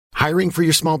Hiring for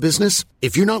your small business?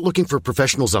 If you're not looking for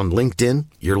professionals on LinkedIn,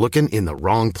 you're looking in the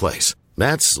wrong place.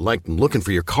 That's like looking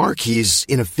for your car keys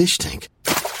in a fish tank.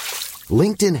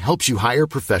 LinkedIn helps you hire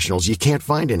professionals you can't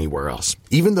find anywhere else,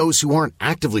 even those who aren't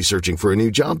actively searching for a new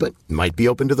job but might be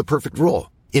open to the perfect role.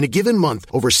 In a given month,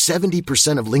 over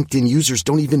 70% of LinkedIn users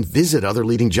don't even visit other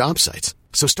leading job sites.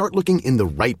 So start looking in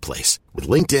the right place. With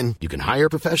LinkedIn, you can hire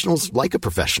professionals like a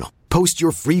professional. Post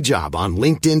your free job on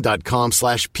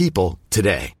linkedin.com/people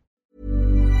today.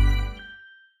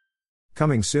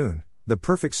 Coming soon, the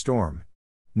perfect storm.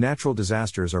 Natural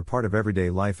disasters are part of everyday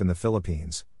life in the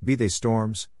Philippines, be they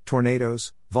storms,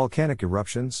 tornadoes, volcanic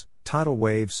eruptions, tidal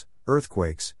waves,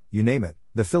 earthquakes, you name it,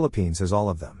 the Philippines has all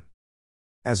of them.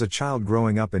 As a child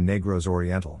growing up in Negros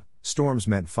Oriental, storms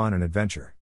meant fun and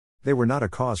adventure. They were not a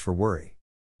cause for worry.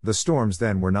 The storms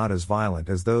then were not as violent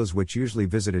as those which usually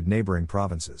visited neighboring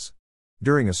provinces.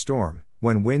 During a storm,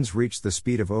 when winds reached the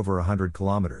speed of over 100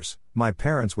 kilometers, my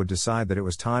parents would decide that it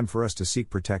was time for us to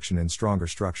seek protection in stronger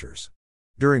structures.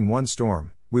 During one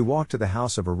storm, we walked to the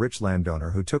house of a rich landowner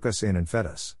who took us in and fed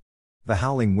us. The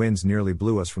howling winds nearly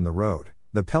blew us from the road,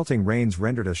 the pelting rains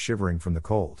rendered us shivering from the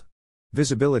cold.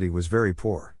 Visibility was very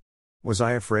poor. Was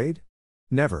I afraid?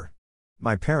 Never.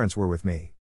 My parents were with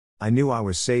me. I knew I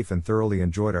was safe and thoroughly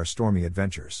enjoyed our stormy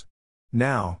adventures.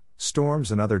 Now,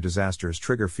 storms and other disasters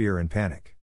trigger fear and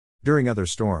panic. During other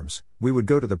storms, we would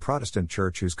go to the Protestant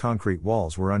church whose concrete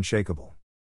walls were unshakable.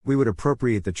 We would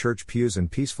appropriate the church pews and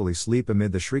peacefully sleep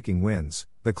amid the shrieking winds,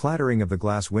 the clattering of the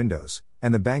glass windows,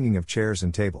 and the banging of chairs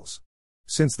and tables.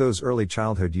 Since those early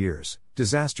childhood years,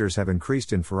 disasters have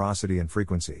increased in ferocity and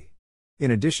frequency.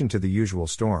 In addition to the usual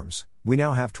storms, we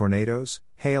now have tornadoes,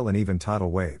 hail and even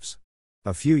tidal waves.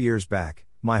 A few years back,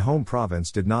 my home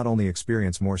province did not only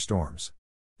experience more storms.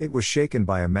 It was shaken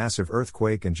by a massive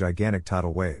earthquake and gigantic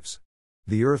tidal waves.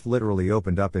 The earth literally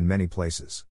opened up in many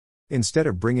places. Instead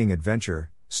of bringing adventure,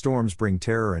 storms bring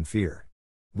terror and fear.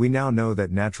 We now know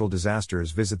that natural disasters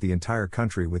visit the entire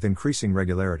country with increasing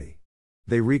regularity.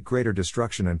 They wreak greater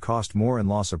destruction and cost more in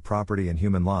loss of property and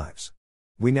human lives.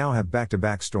 We now have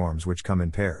back-to-back storms which come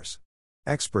in pairs.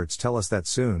 Experts tell us that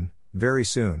soon, very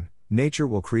soon, nature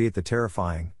will create the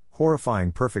terrifying,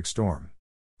 horrifying perfect storm.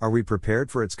 Are we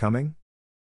prepared for its coming?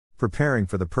 Preparing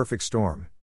for the perfect storm.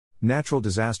 Natural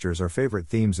disasters are favorite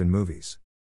themes in movies.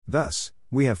 Thus,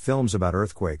 we have films about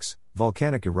earthquakes,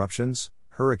 volcanic eruptions,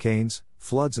 hurricanes,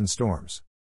 floods and storms.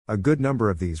 A good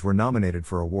number of these were nominated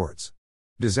for awards.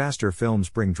 Disaster films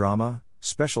bring drama,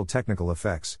 special technical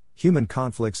effects, human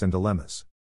conflicts and dilemmas.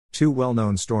 Two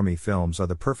well-known stormy films are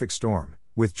The Perfect Storm,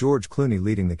 with George Clooney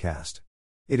leading the cast.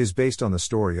 It is based on the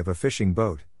story of a fishing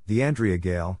boat, the Andrea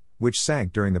Gale, which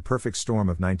sank during the perfect storm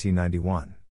of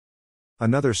 1991.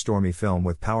 Another stormy film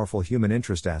with powerful human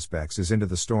interest aspects is Into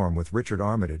the Storm with Richard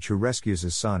Armitage, who rescues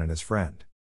his son and his friend.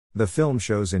 The film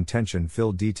shows in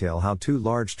tension-filled detail how two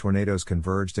large tornadoes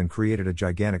converged and created a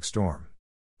gigantic storm.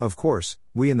 Of course,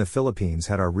 we in the Philippines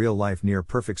had our real-life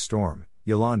near-perfect storm,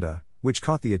 Yolanda, which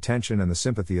caught the attention and the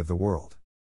sympathy of the world.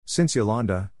 Since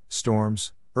Yolanda,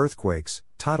 storms, earthquakes,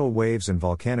 tidal waves and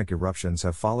volcanic eruptions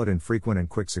have followed in frequent and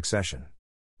quick succession.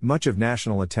 Much of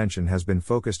national attention has been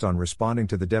focused on responding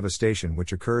to the devastation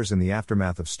which occurs in the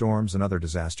aftermath of storms and other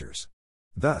disasters.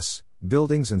 Thus,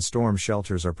 buildings and storm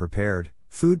shelters are prepared,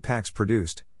 food packs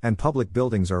produced, and public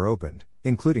buildings are opened,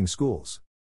 including schools.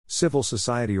 Civil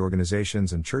society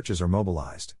organizations and churches are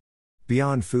mobilized.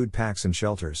 Beyond food packs and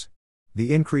shelters,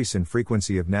 the increase in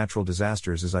frequency of natural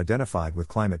disasters is identified with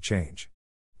climate change.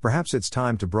 Perhaps it's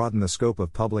time to broaden the scope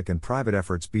of public and private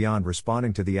efforts beyond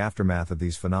responding to the aftermath of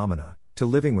these phenomena, to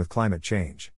living with climate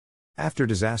change. After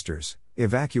disasters,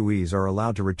 evacuees are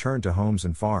allowed to return to homes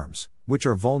and farms, which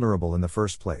are vulnerable in the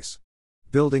first place.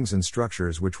 Buildings and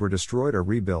structures which were destroyed are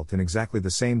rebuilt in exactly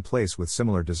the same place with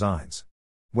similar designs.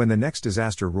 When the next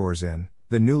disaster roars in,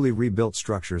 the newly rebuilt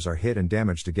structures are hit and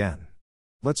damaged again.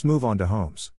 Let's move on to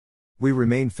homes. We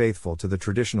remain faithful to the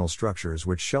traditional structures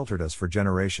which sheltered us for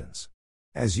generations.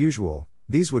 As usual,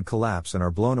 these would collapse and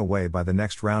are blown away by the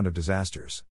next round of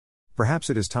disasters. Perhaps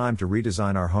it is time to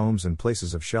redesign our homes and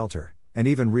places of shelter, and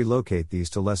even relocate these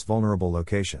to less vulnerable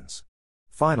locations.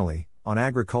 Finally, on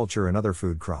agriculture and other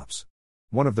food crops.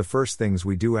 One of the first things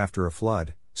we do after a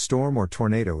flood, storm or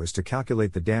tornado is to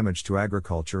calculate the damage to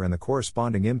agriculture and the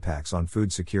corresponding impacts on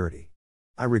food security.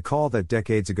 I recall that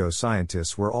decades ago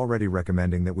scientists were already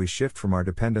recommending that we shift from our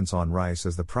dependence on rice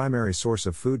as the primary source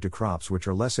of food to crops which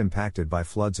are less impacted by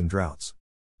floods and droughts.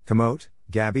 Kamote,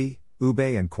 gabi, ube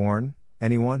and corn,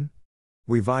 anyone?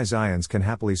 We Visayans can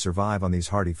happily survive on these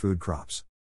hardy food crops.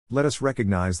 Let us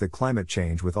recognize that climate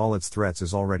change with all its threats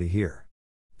is already here.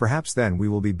 Perhaps then we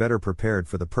will be better prepared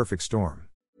for the perfect storm.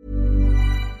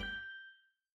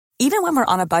 Even when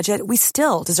we're on a budget, we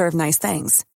still deserve nice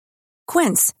things.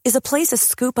 Quince is a place to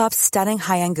scoop up stunning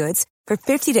high-end goods for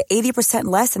 50 to 80%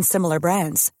 less than similar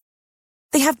brands.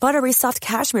 They have buttery soft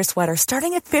cashmere sweaters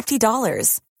starting at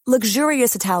 $50,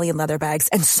 luxurious Italian leather bags,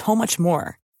 and so much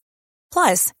more.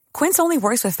 Plus, Quince only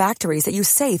works with factories that use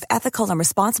safe, ethical, and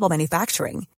responsible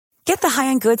manufacturing. Get the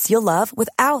high-end goods you'll love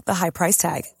without the high price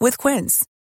tag with Quince.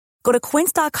 Go to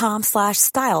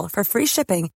quince.com/style for free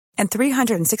shipping and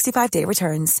 365-day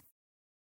returns.